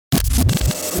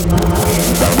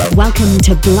Welcome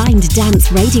to Blind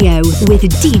Dance Radio with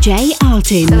DJ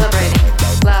Artin. Celebrating,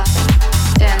 laugh,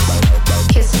 dance,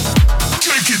 kiss.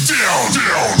 Take it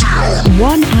down.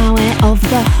 1 hour of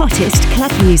the hottest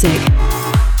club music.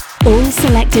 All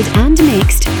selected and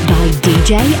mixed by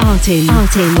DJ Artin.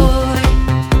 Boy,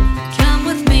 come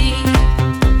with me.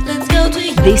 Let's go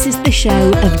to This is the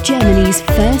show of Germany's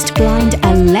first blind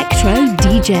electro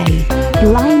DJ.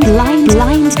 Blind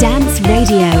Dance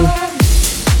Radio.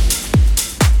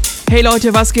 Hey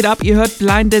Leute, was geht ab? Ihr hört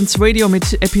Blind Dance Radio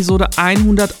mit Episode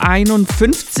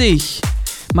 151.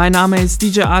 Mein Name ist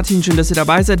DJ Artin, schön, dass ihr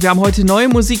dabei seid. Wir haben heute neue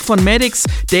Musik von Maddix,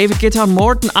 David Guetta und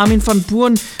Morten, Armin von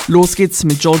Buuren. Los geht's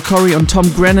mit Joel Corry und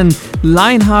Tom Grennan.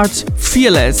 Lionheart,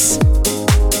 Fearless.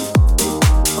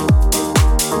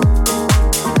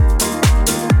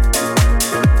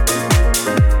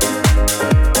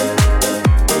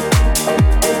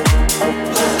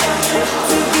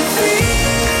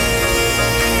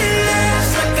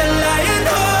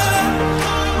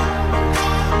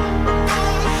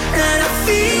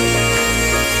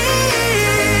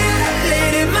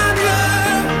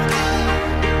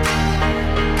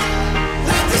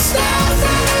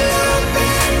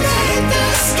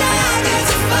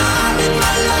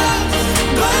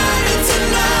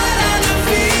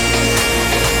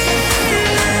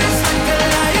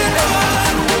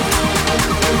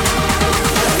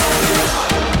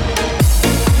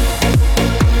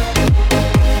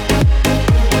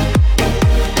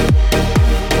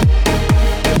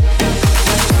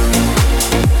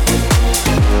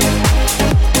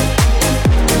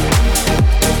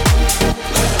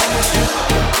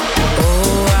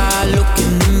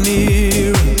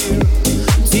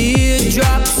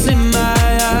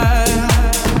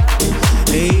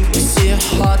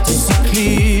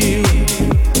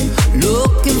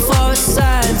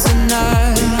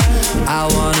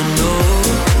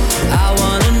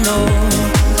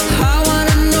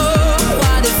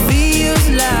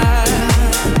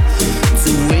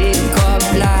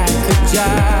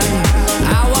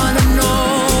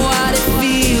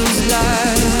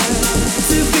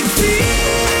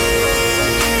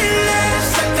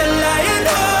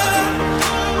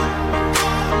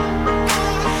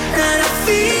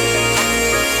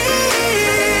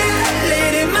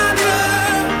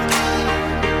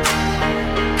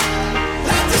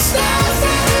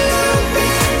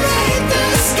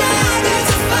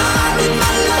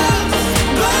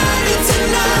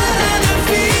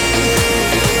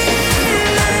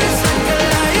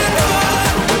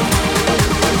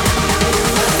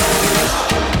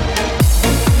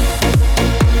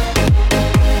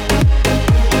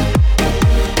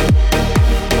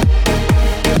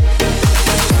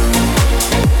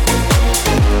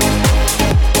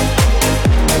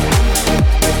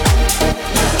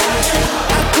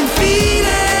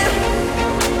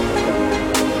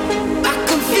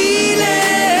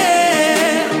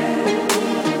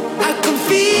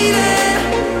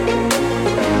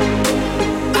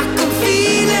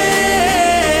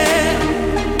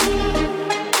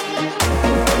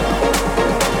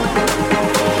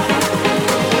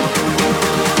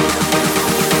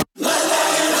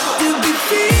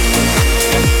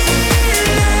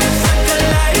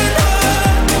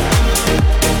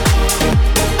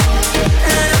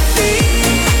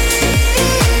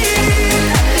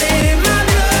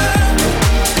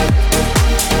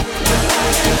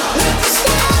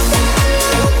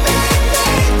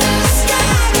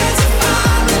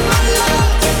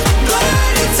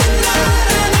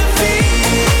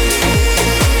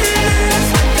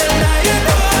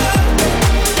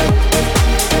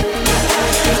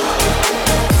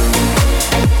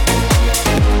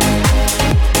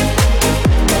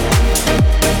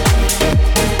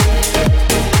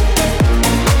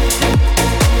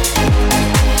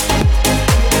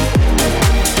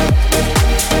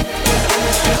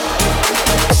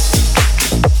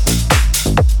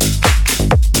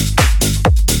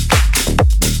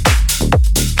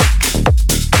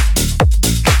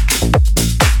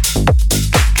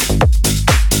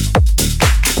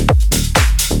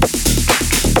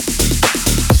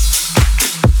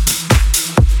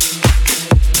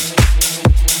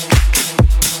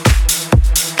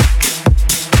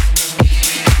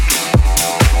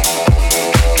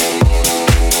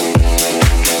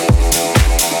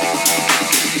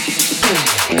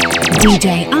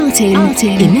 DJ Artin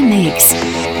in the mix.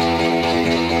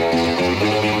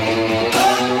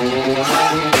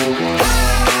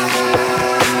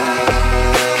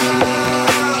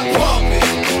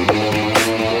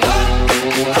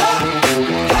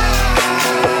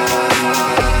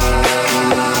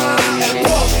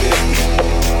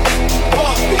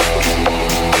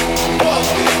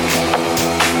 Walk it.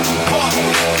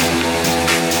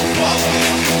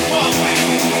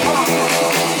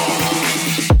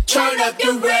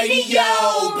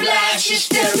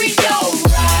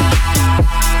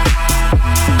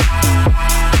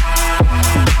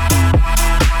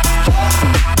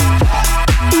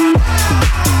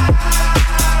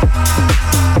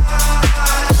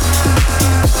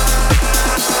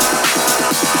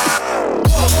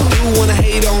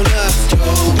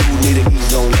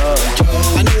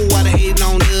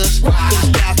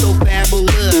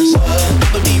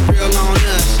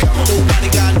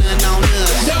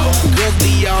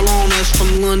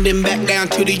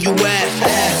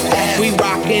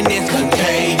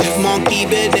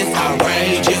 business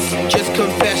outrageous. Just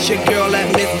confess your girl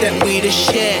admits that we the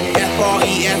shit.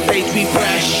 FRESH, we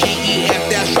fresh. GEF,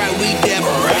 that's right, we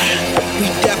different. We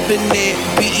definite.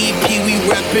 BEP, we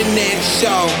reppin' it.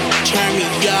 So turn me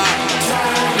up,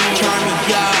 turn me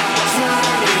up,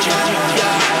 turn me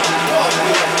up.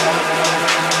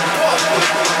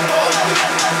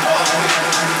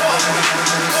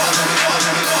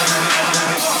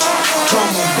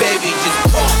 Come on, baby, just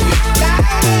pump it,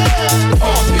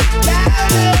 pump it,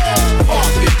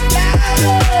 pump it, pump it,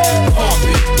 pump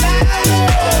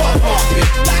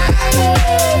it,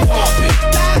 pump it,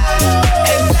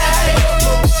 and side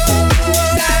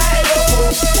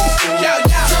yo,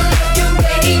 yo. Turn up your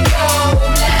radio,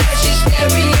 blast your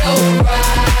stereo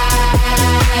right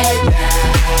now.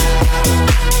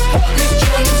 All this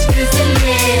joint is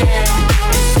sizzling, right.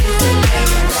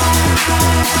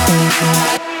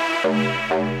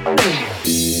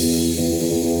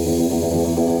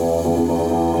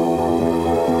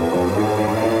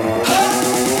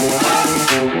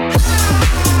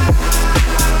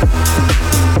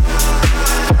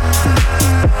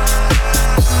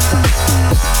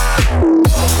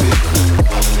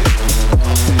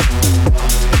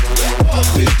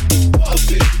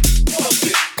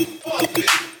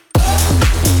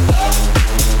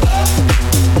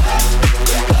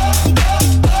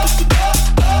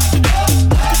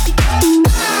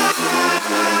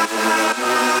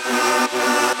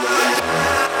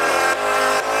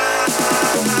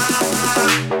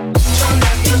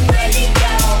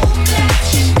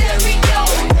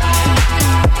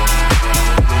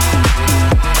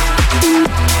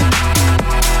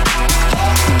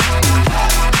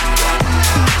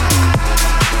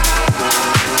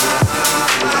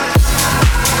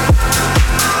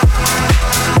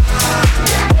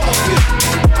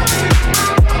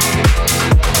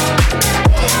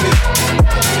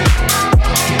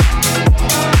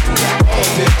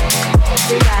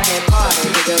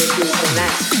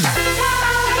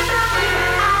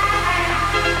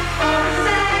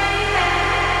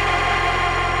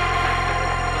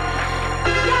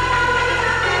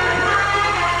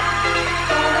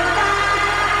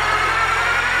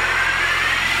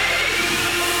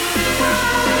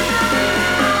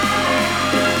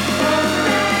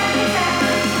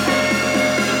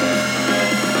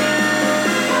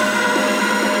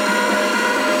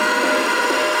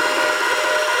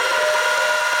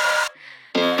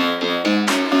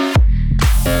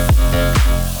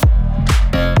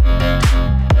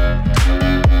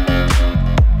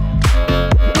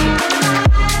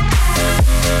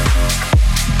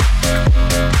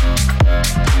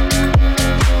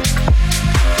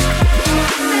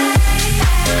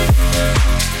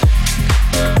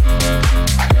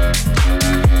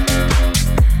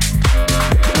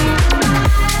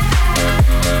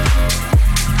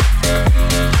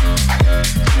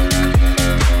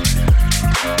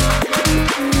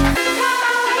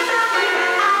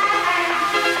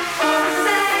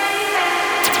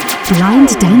 Blind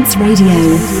Dance Radio.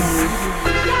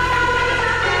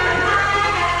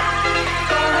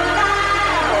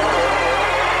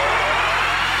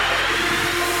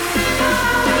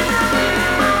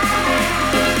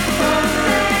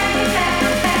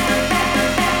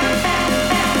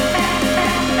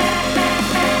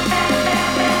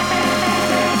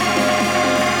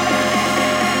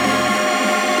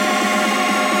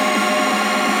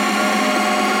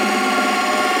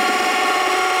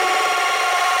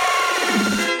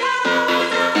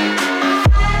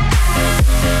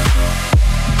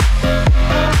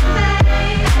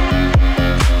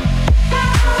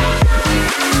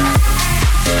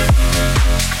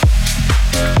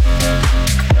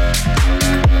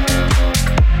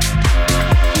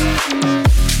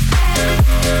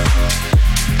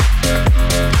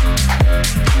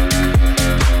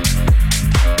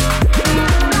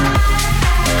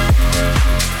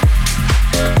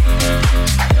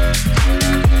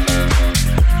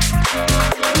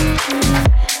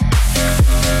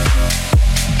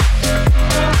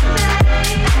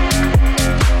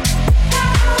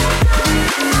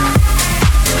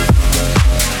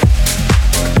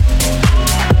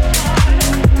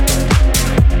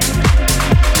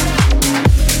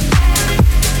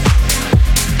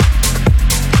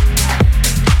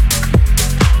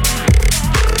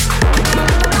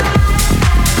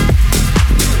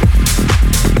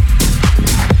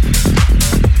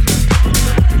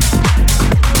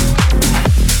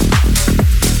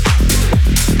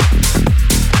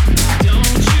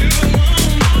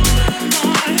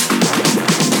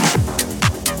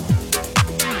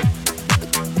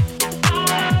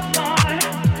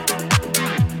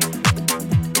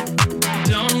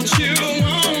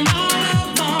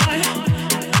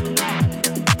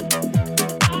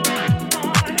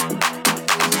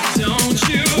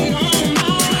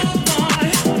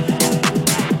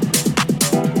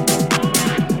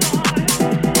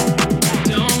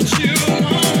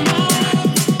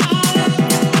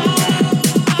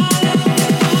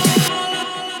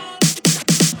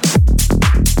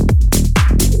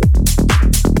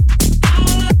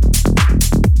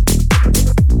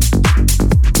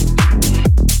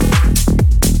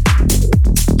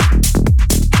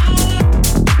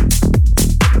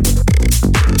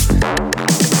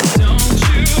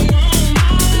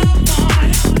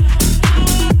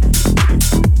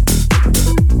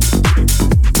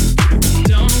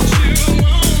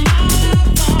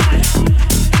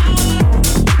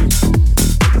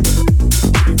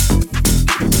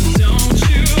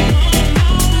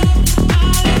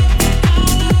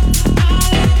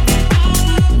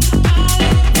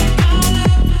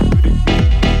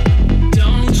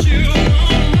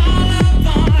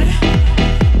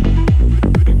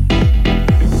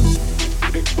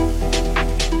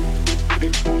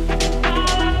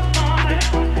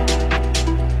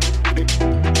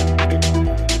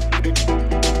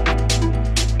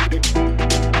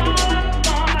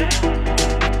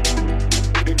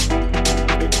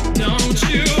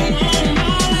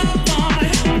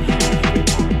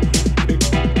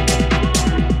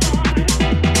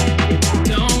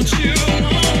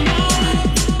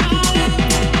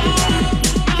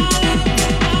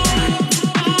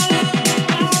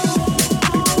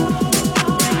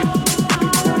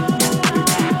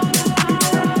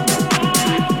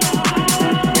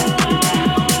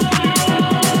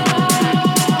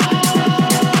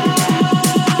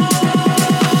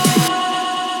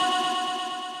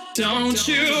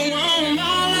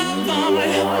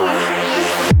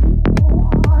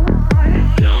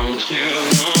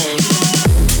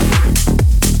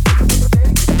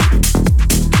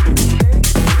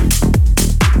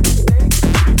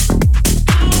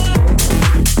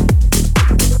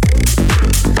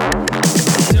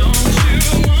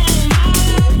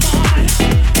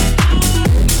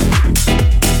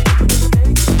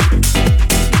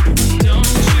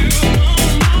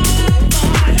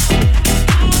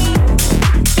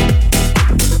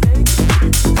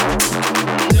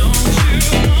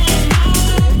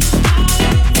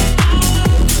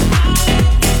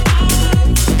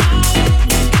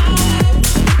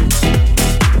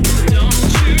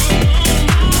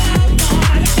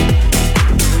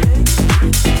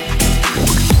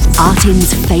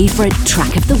 Artin's favorite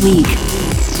track of the week.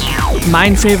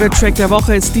 Mein Favorite Track der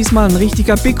Woche ist diesmal ein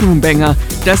richtiger Big Room Banger.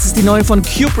 Das ist die neue von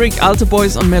Cuebrick,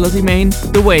 AlterBoyz und Melody Main,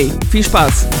 The Way. Viel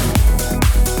Spaß!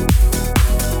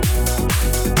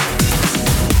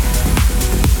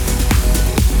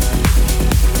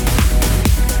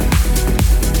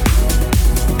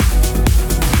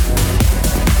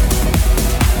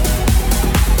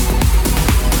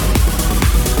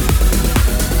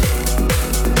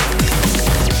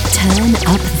 Turn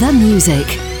up the music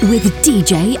with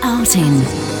DJ Artin.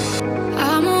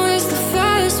 I'm always the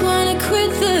first one to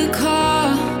quit the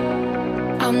car.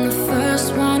 I'm the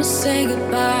first one to say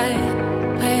goodbye.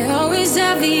 I always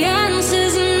have the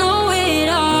answers and know it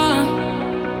all.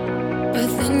 But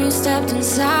then you stepped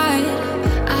inside.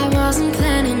 I wasn't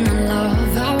planning on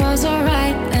love, I was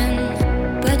alright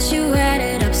then. But you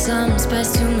added up some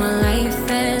spice to my life,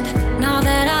 and now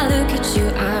that I look at you,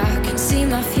 I can see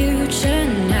my future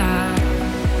now.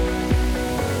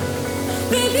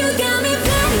 Babe, you got me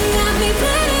planning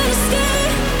to stay.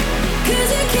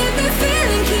 'Cause you keep me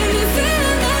feeling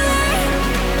that way.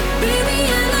 Baby,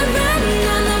 I'm not running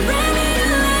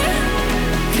away.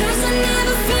 'Cause I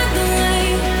never felt the way.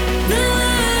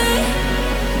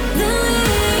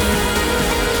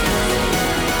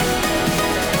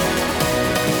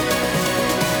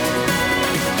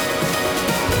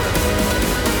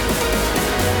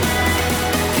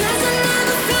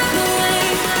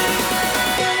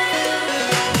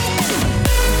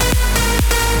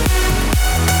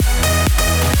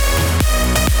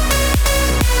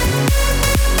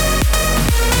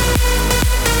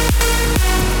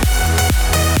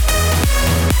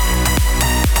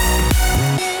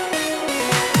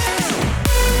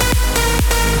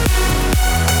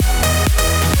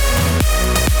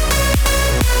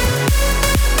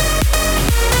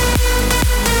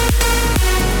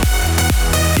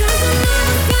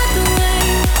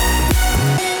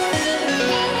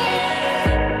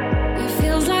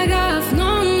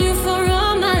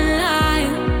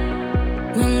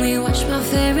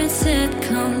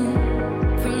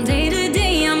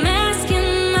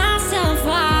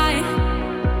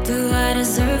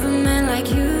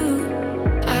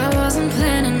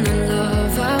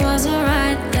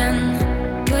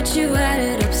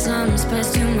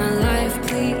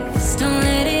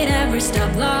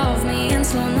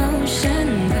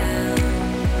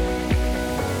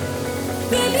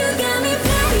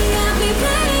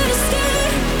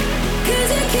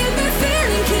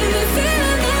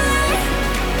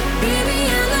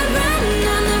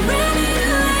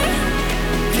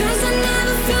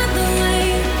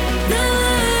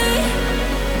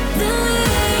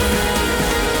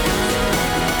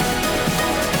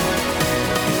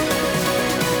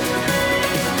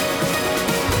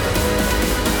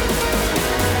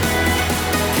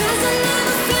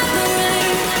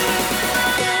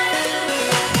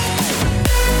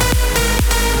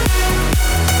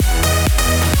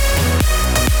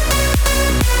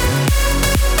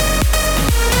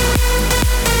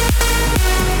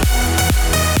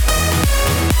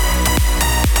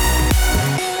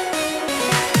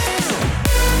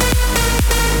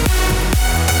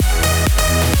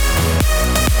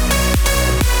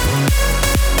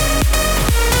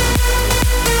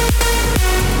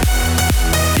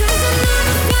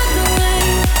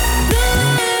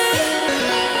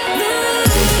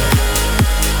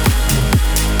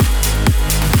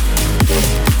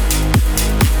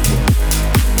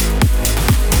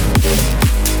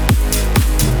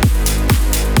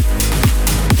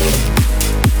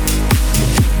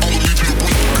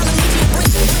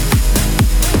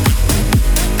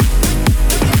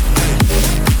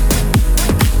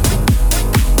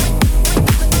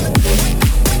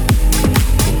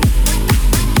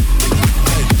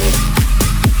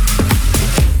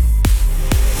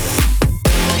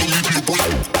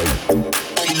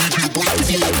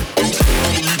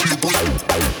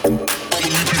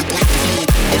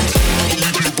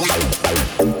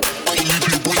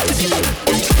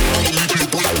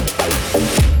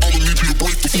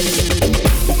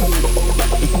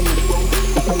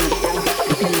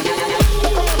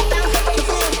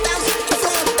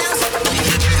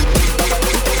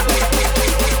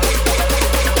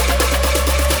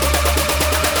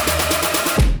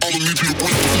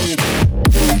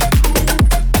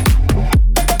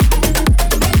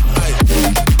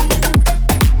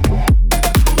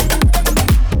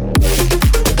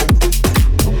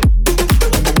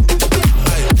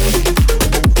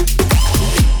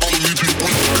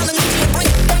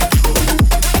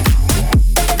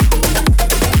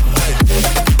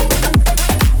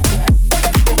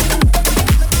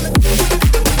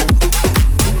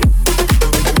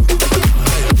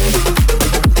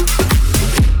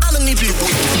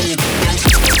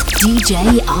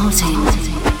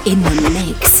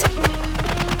 mix.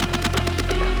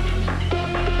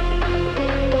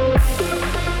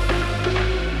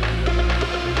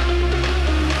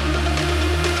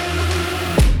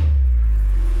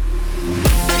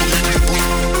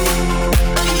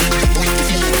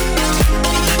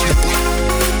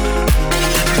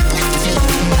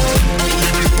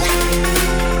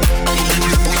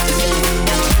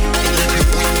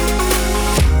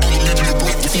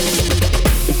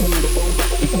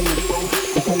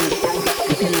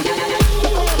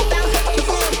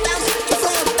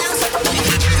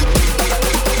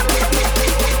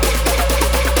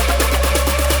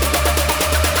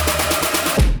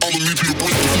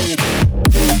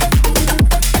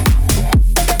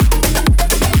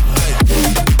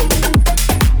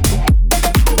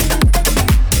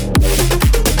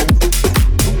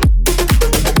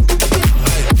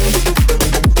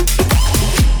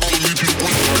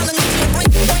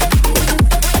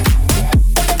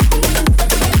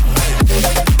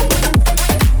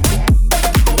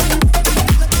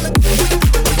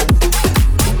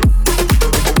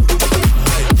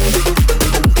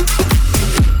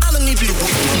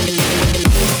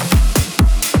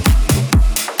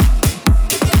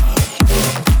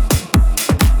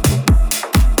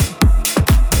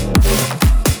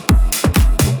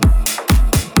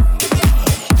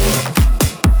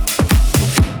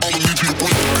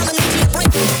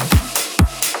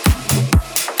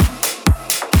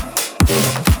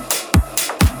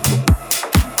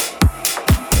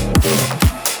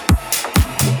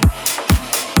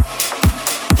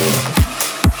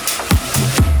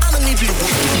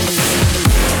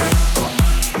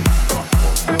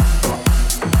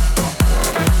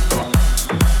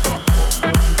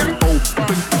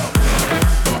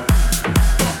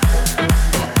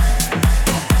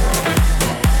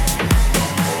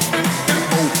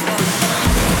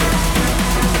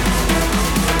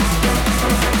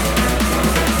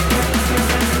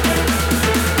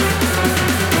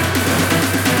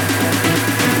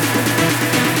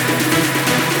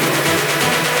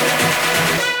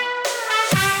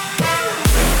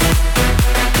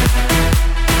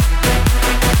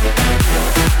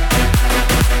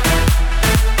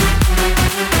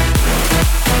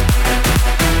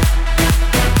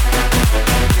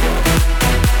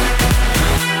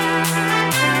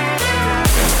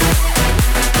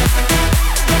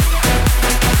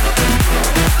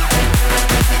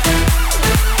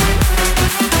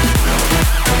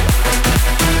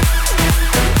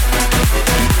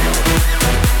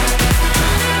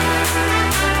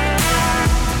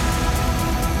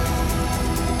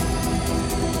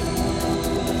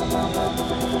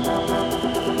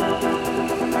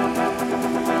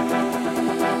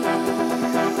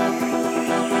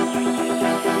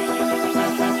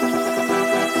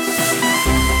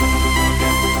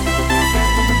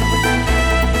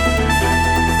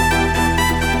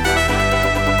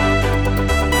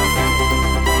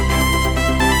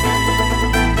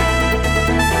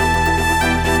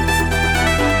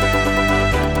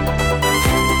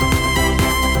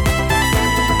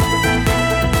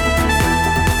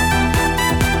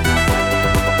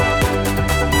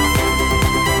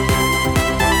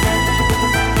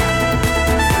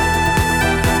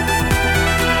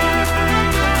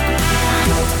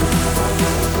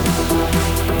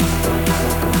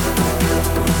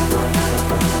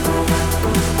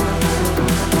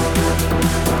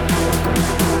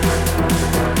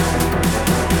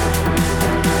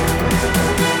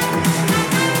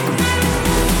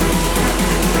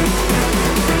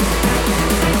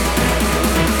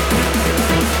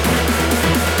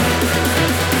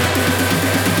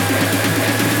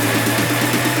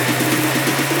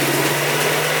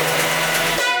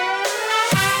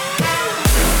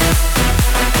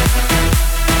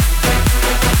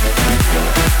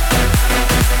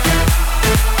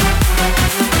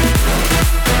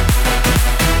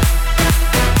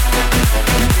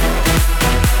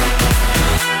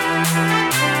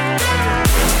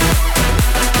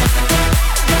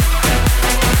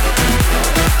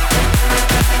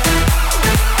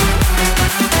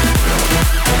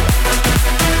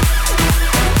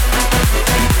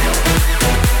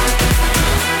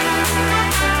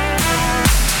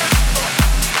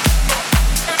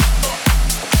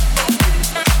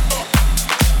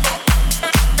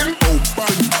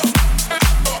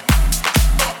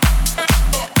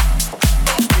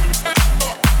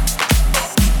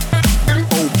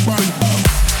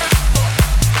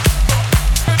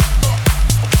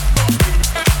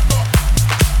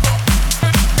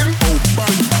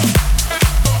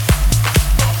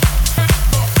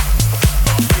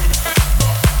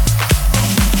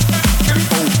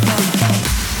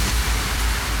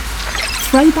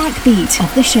 throwback beat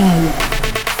of the show.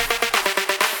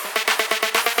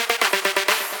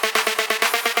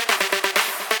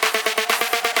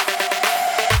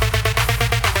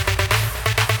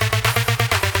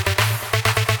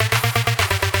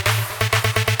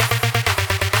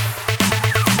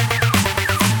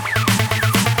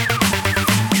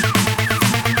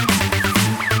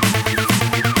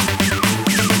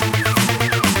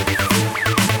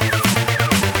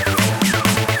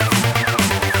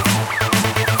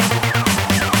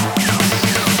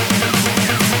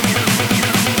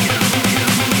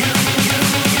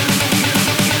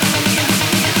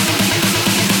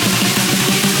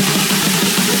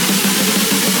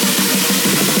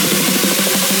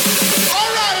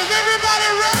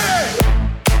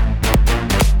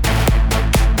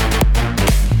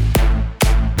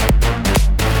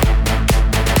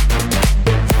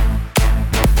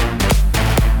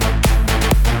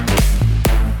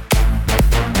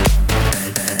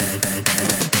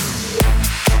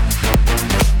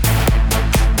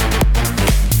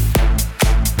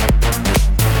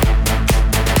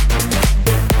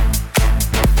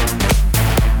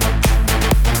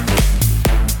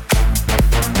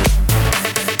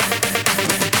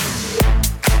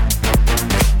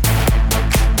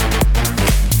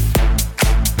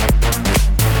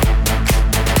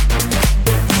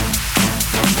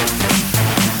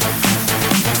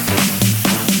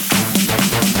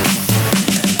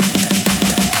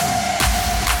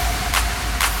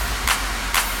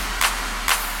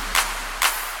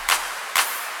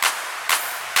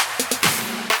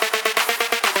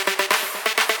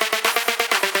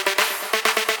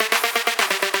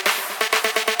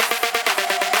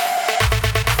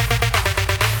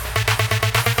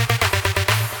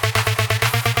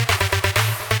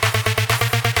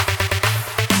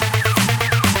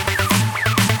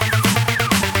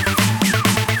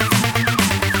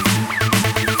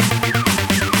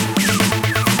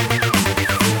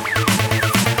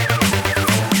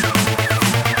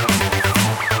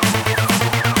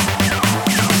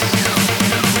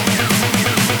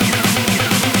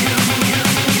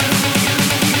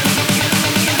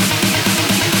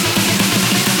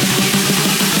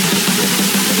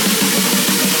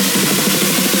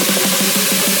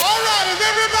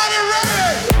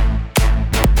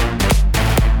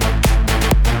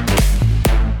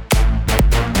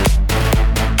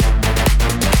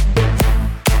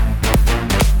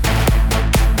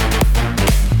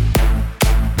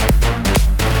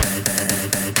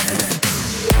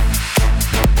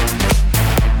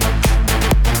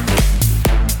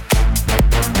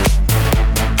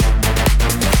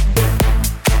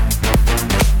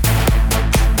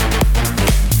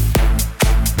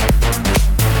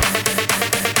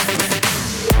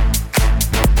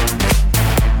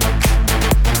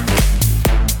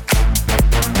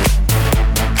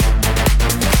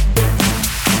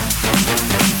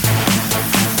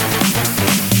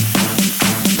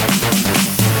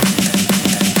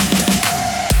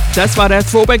 Das war der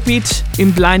Throwback Beat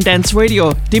im Blind Dance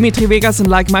Radio. Dimitri Vegas und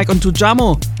Like Mike und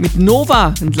Tujamo mit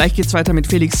Nova. Und gleich geht's weiter mit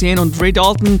Felix, Jaehn und Ray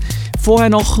Dalton. Vorher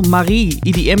noch Maries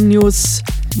EDM News.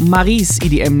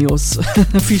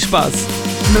 Viel Spaß.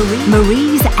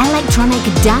 Marie's Electronic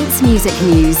Dance Music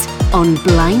News on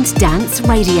Blind Dance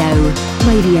Radio.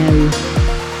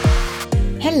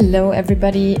 Hello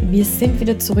everybody, wir sind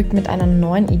wieder zurück mit einer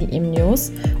neuen EDM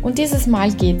News und dieses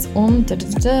Mal geht's um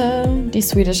die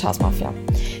Swedish House Mafia.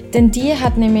 Denn die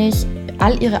hat nämlich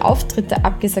all ihre Auftritte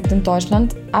abgesagt in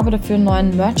Deutschland, aber dafür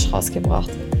neuen Merch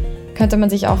rausgebracht. Könnte man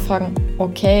sich auch fragen,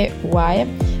 okay, why?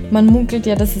 Man munkelt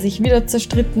ja, dass sie sich wieder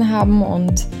zerstritten haben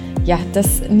und ja,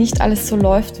 dass nicht alles so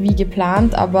läuft wie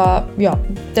geplant, aber ja,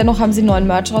 dennoch haben sie neuen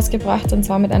Merch rausgebracht und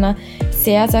zwar mit einer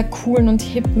sehr, sehr coolen und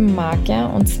hippen Marke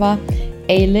und zwar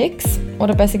Felix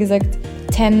oder besser gesagt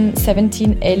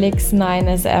 1017 Felix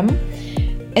 9SM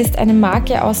ist eine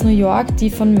Marke aus New York, die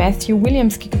von Matthew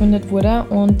Williams gegründet wurde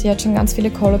und die hat schon ganz viele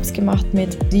Collabs gemacht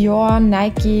mit Dior,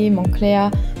 Nike, Moncler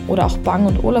oder auch Bang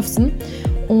 & Olufsen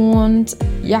und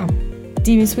ja,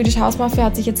 die Swedish House Mafia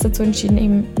hat sich jetzt dazu entschieden,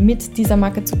 eben mit dieser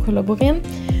Marke zu kollaborieren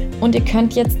und ihr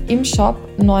könnt jetzt im Shop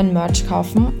neuen Merch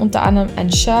kaufen, unter anderem ein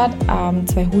Shirt,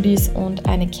 2 Hoodies und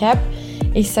eine Cap.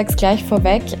 Ich sag's gleich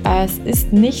vorweg, es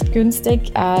ist nicht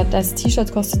günstig, das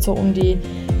T-Shirt kostet so um die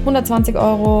 120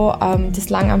 €, das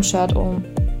Langarm-Shirt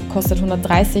kostet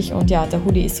 130 und ja, der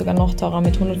Hoodie ist sogar noch teurer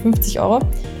mit 150 €.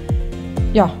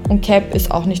 Ja, und Cap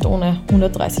ist auch nicht ohne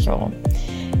 130 €.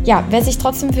 Ja, wer sich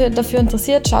trotzdem dafür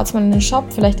interessiert, schaut mal in den Shop,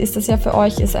 vielleicht ist das ja für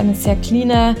euch, ist eine sehr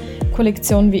cleane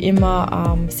Kollektion wie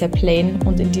immer, sehr plain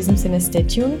und in diesem Sinne stay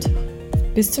tuned.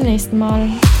 Bis zum nächsten Mal.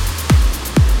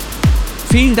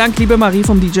 Vielen Dank, liebe Marie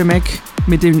vom DJ Mac.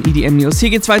 mit den EDM-News. Hier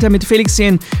geht's weiter mit Felix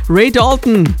Jaehn, Ray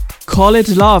Dalton, Call It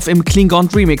Love im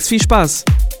Klingande Remix. Viel Spaß!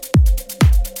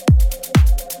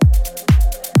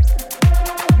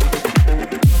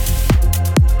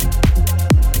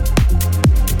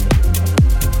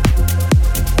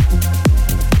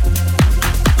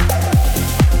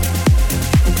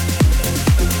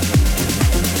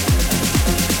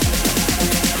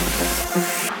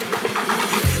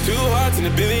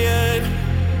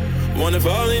 Wanna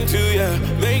fall into ya,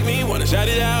 make me wanna shout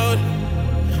it out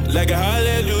like a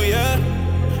hallelujah.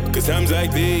 Cause times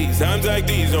like these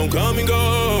don't come and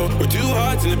go. We're two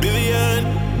hearts in a billion,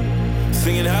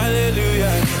 singing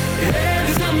hallelujah. Hey,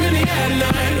 there's something in the air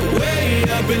tonight, way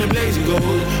up in the blazing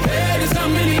gold. Hey, there's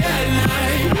something in the air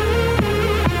tonight.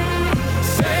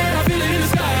 Say I feel it in the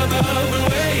sky above and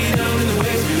way down in the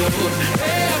waves below.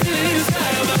 Hey, I feel it in the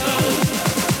sky above.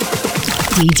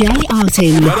 DJ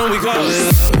Artin. Why don't we call it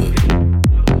love?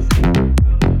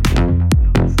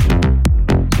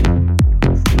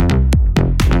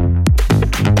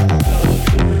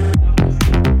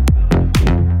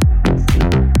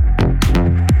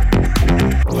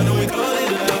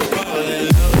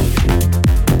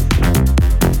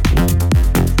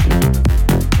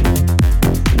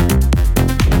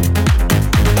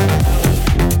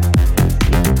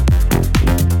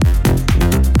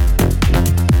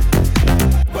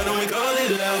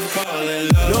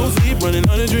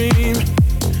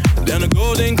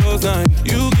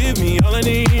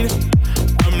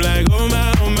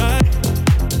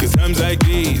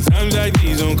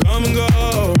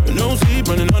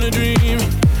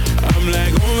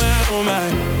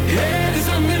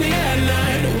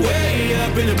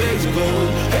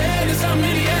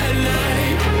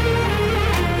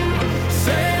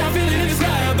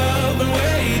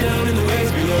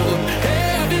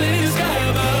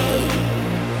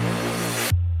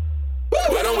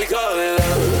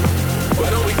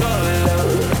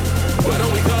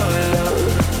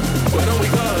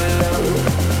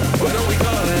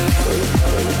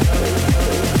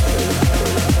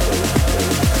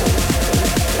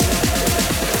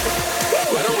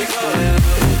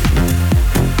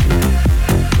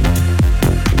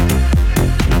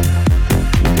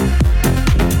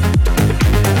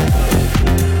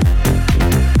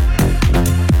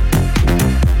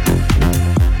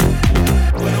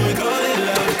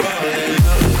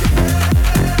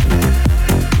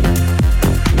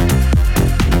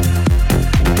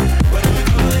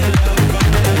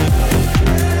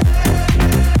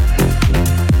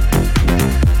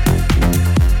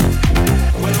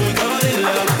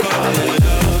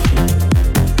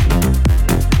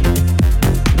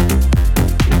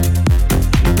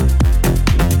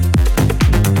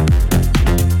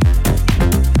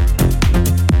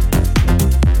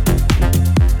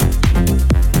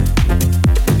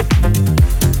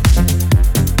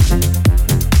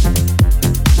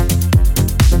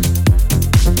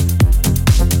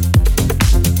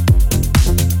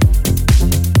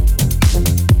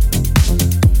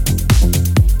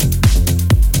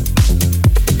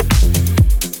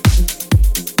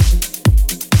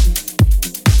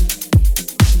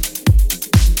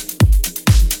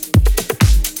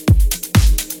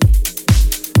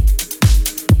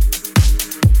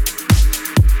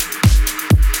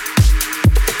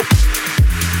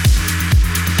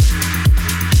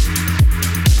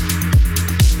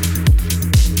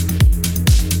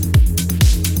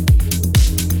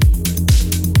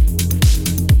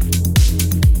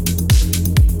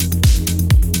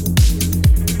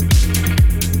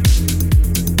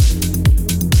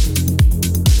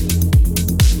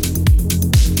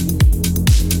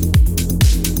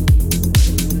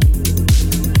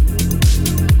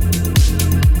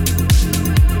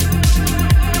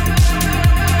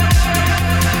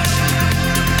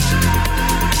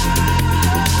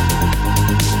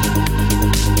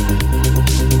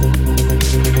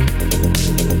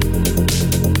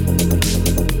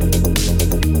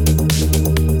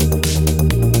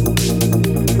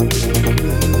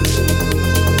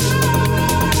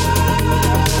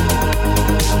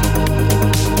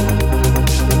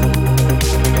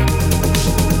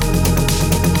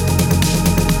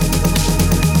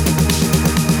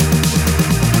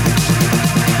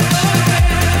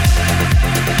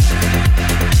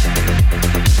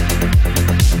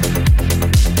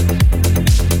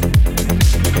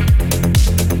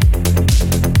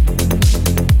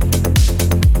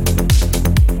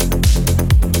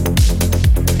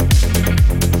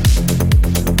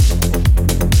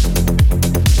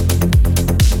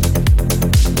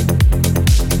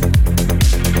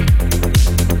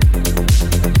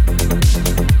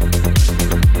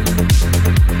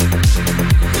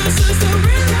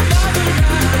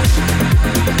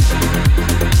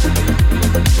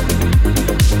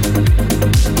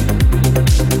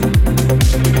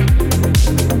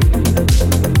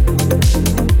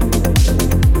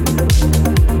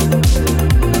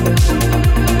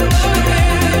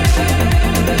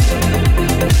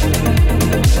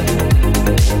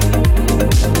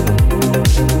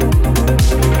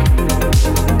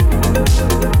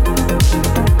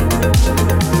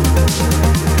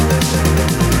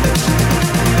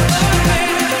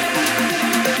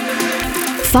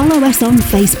 Follow us on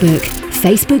Facebook,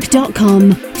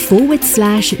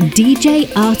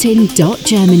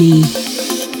 facebook.com/djartin.germany.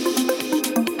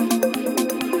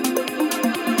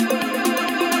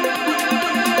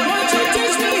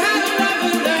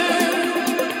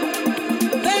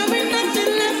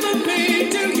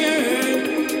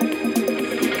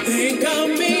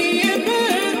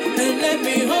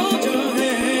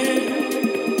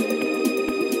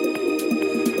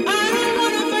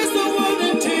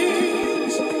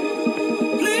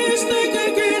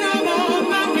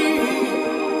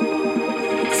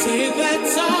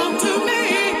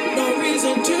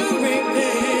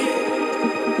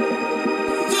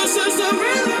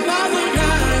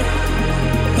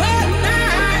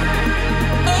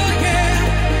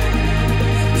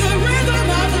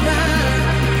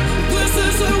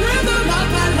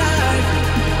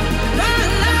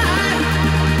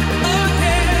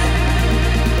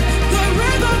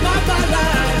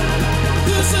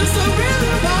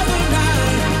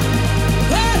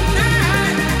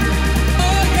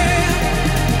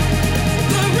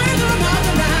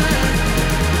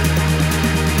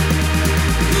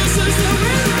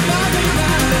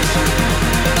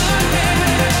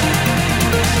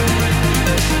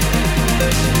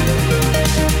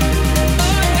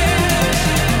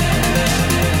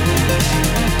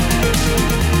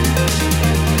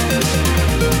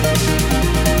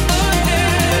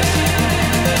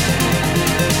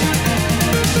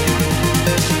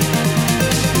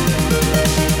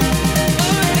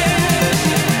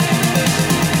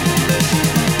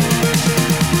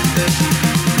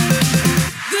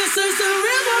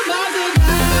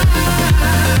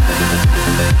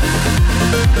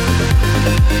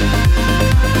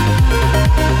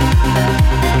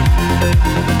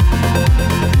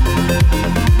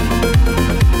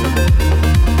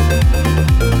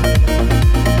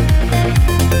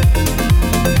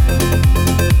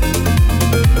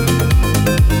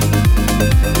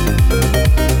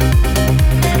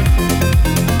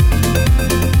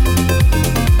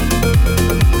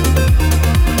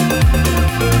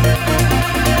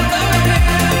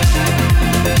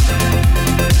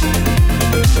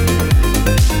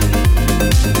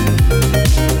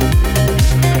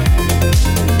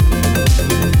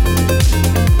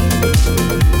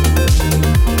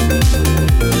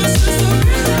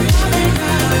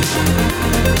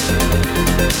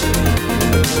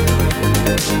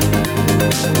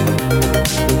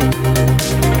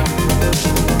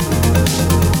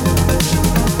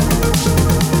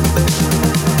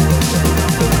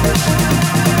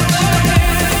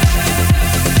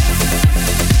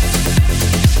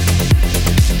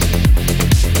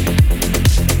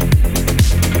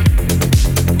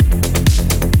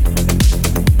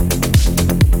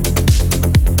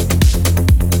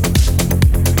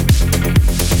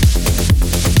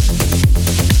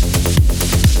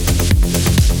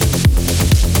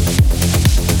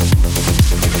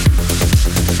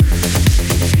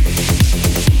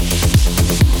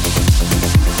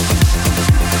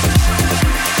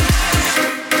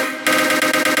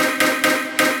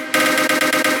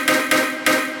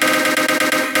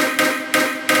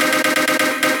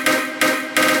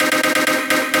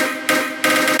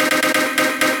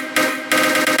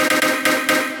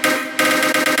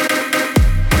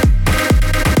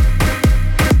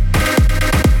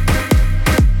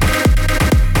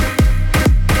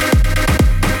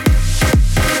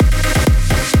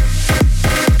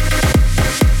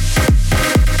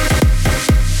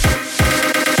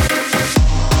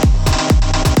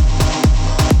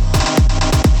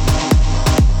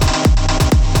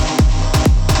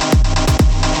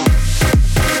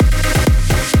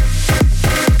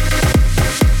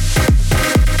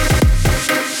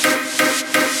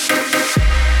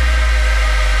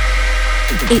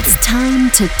 It's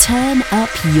time to turn up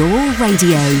your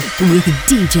radio with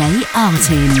DJ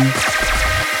Artin.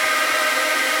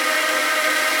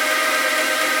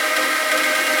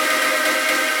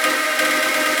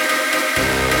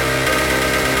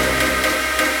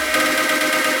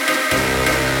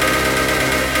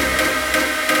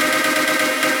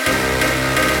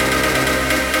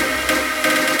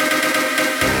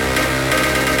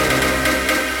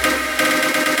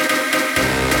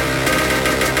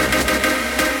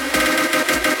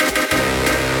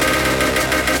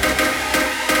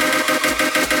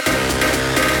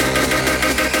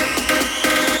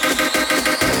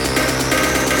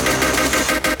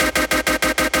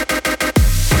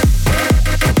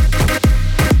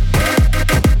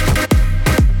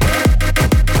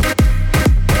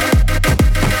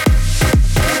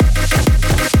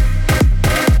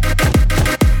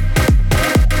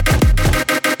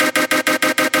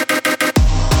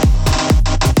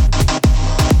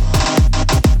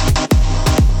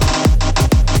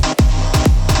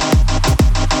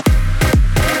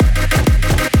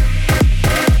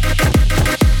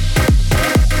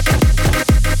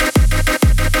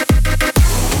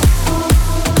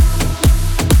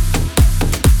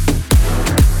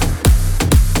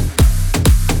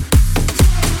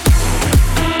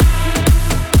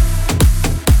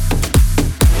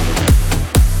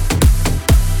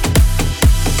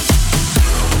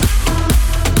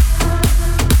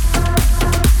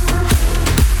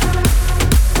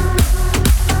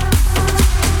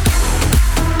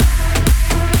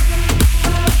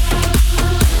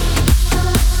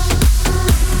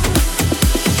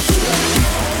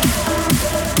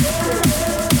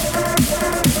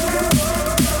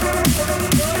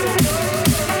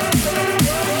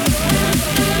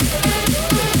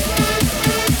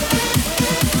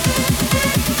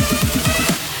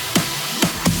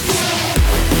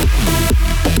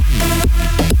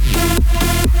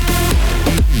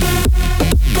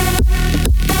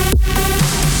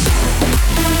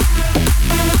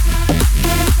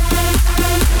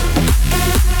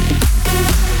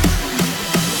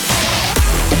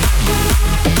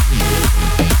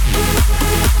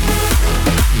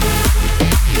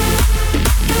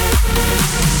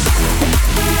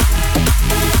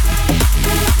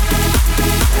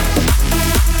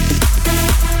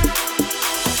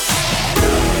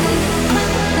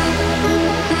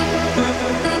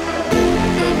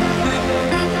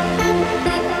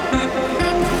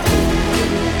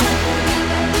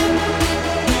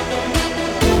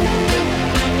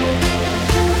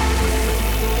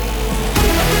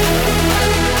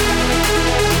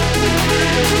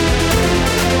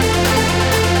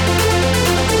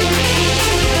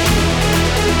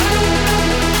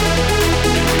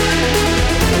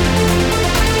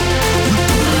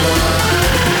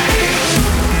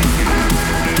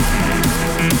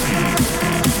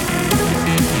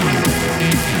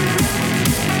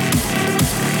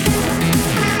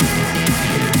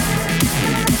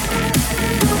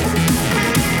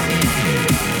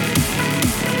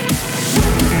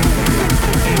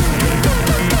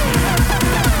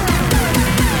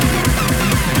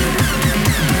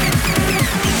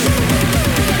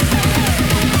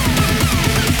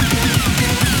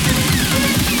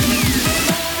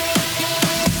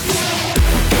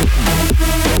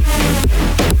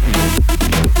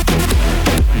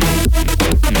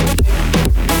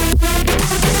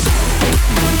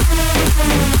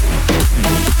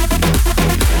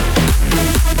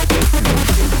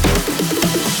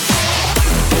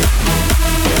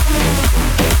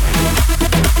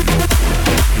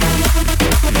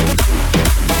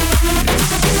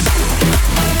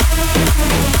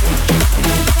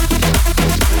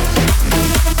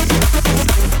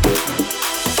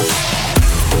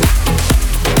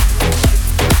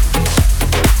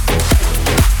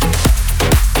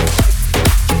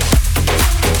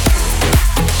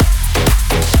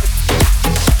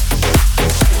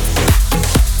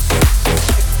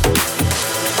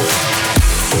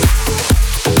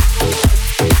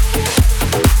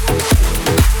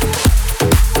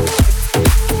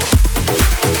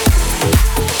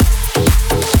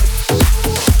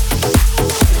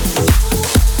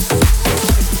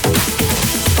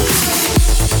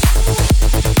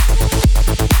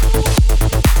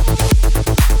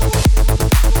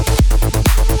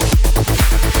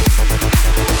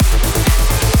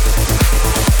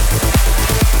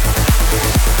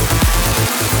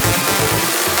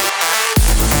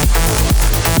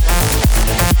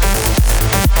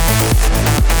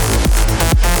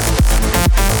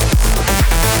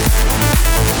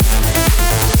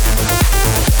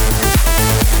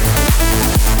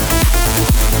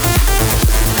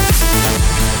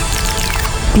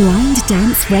 Blind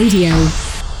Dance Radio.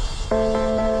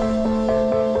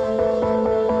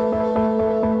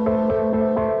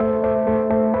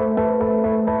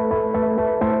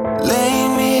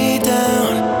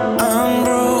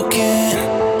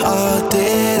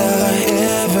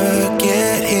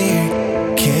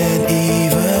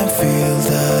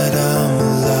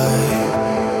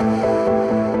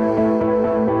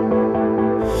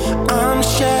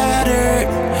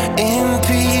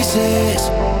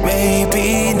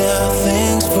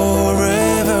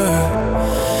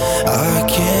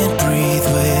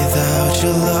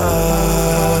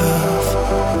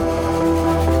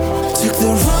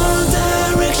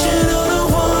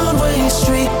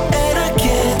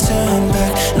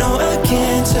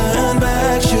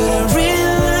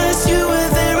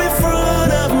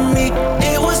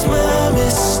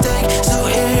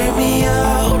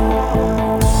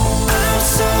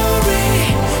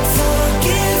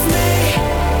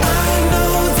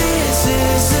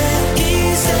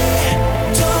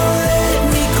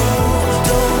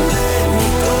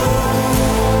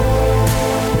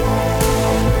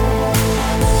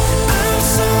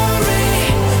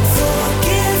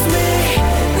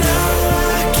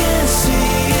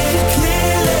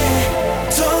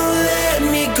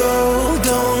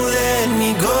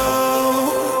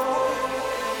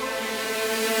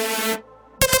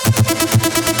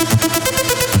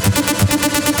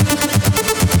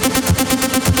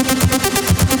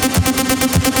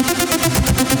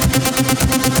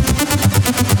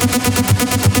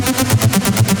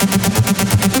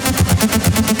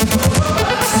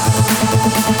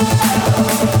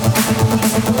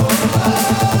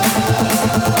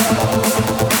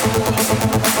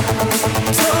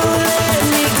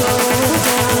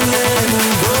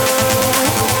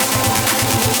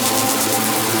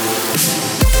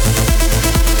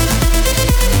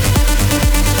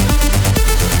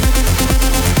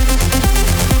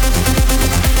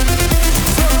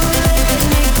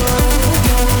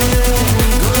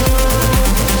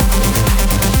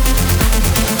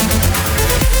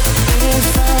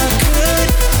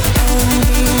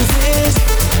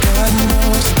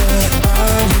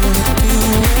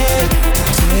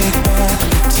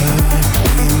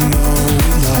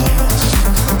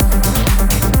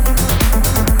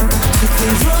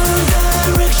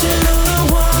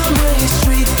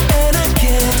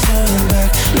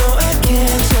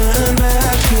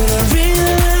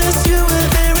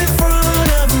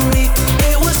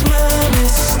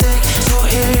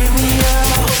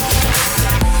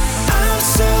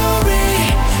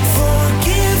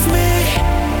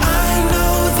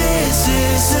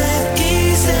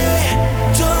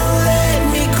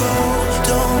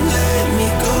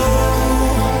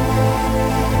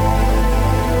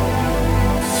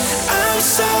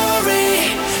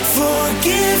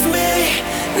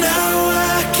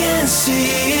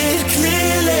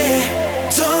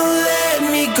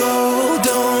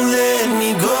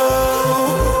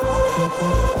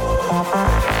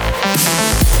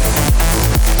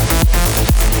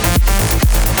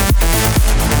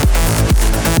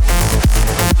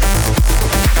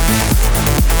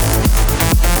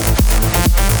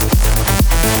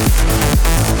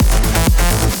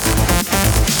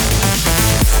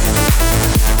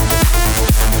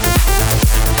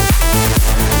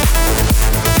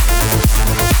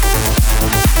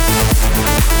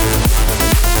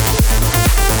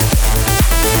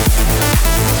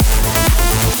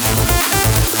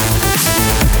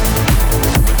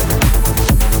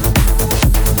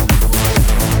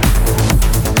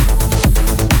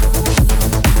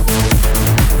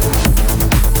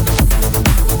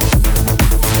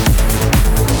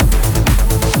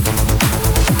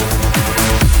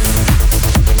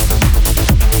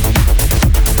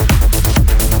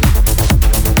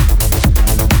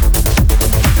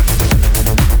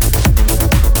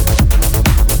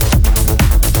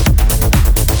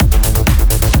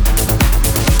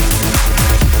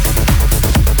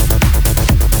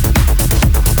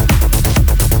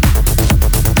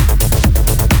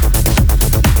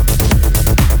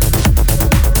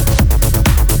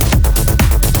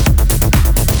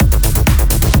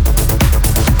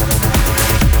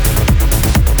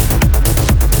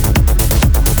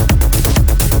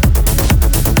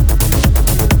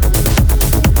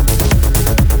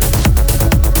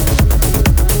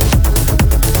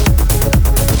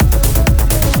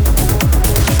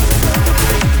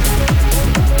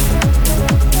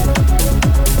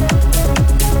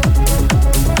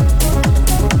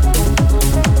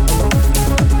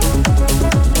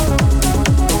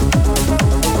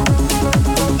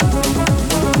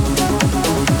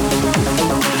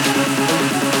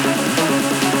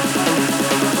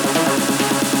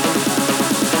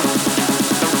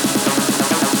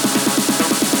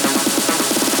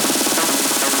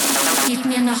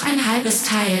 halbes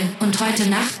Teil und heute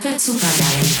Nacht wird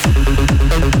supergeil.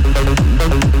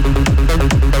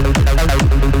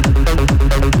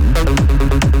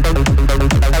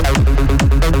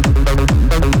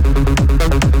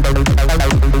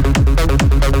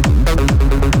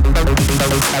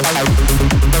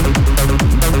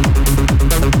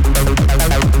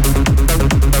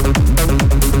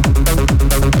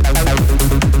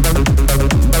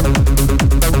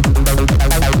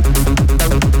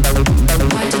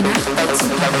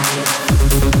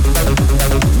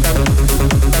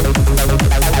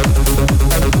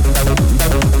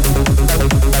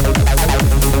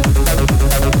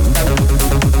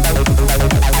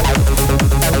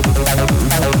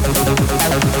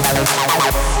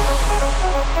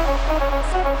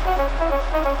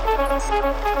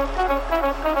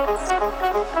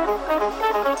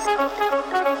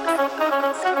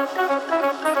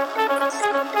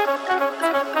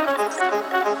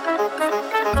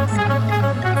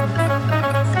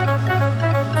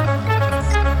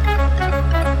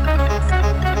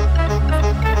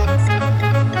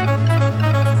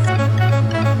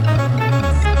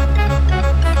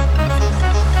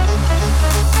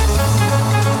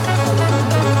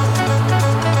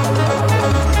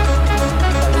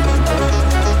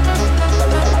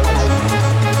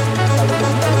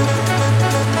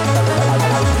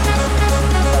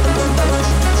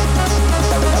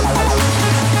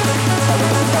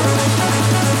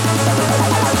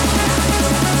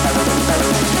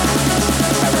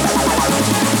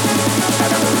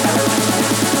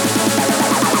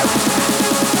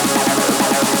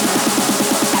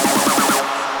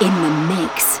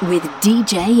 With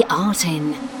DJ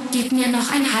Artin. Gib mir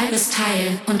noch ein halbes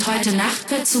Teil und heute Nacht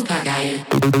wird supergeil.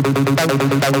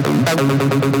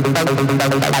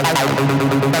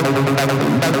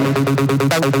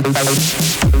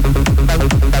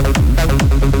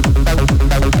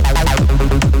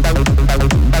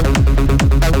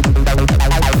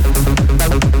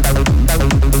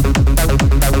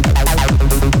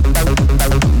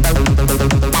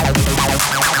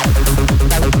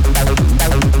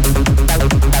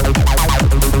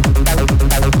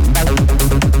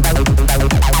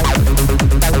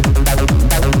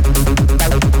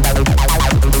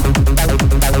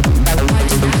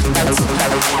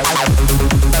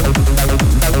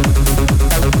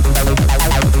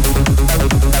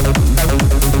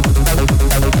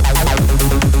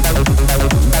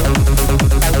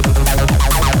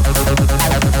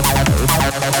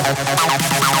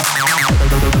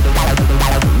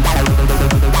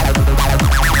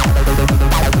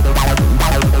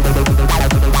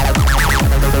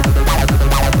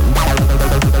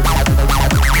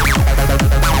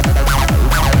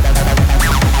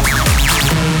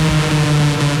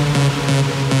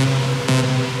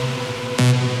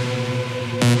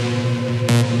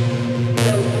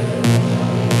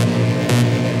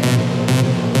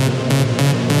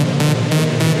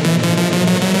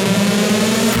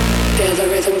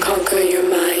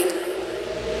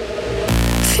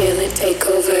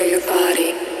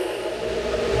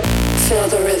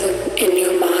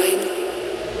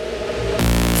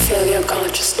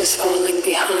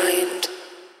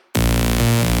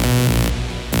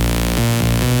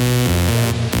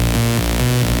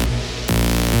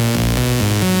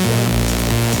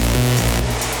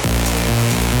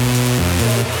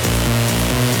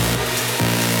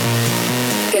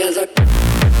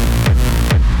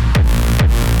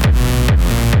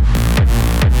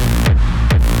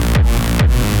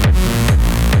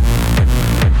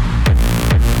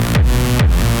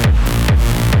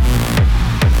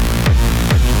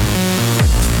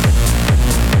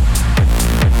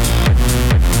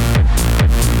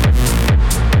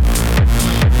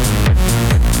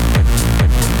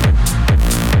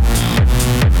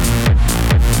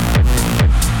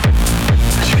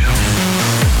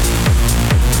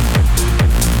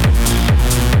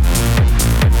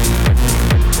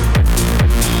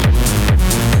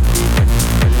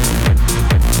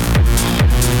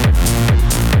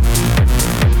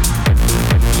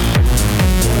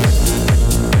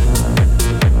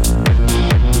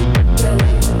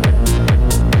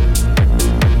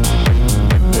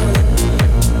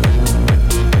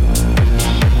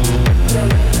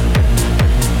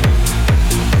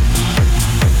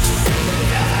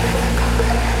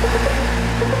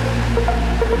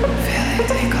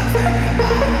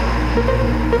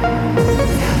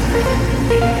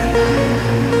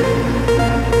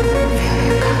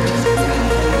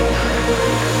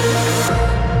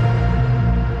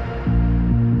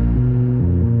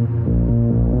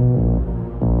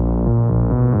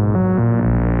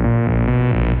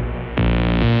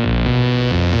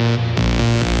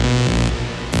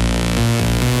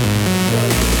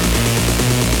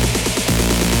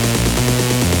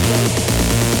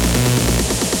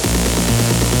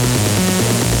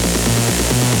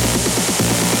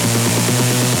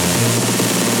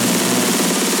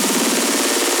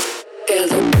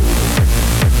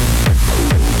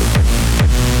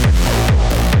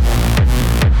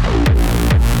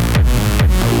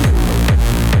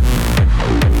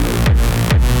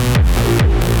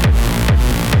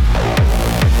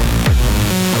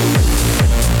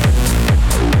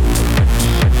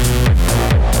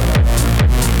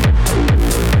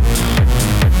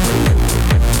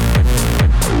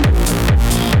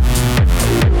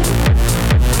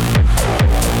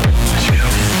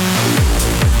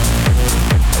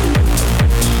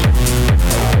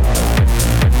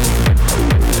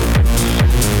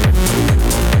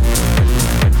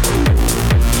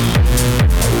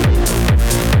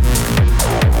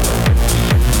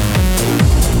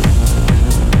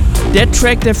 Der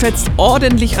Track, der fetzt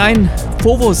ordentlich rein.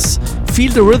 FOVOS, Feel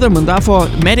the Rhythm und davor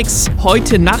Maddix,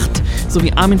 Heute, Nacht,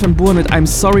 sowie Armin von Buuren mit I'm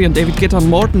Sorry und David Guetta und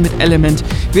Morten mit Element.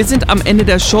 Wir sind am Ende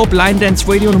der Show Blind Dance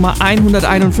Radio Nummer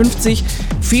 151.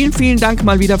 Vielen, vielen Dank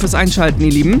mal wieder fürs Einschalten,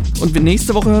 ihr Lieben. Und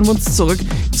nächste Woche hören wir uns zurück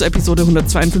zur Episode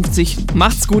 152.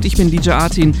 Macht's gut, ich bin DJ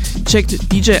Artin. Checkt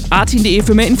djartin.de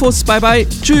für mehr Infos. Bye bye.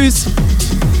 Tschüss.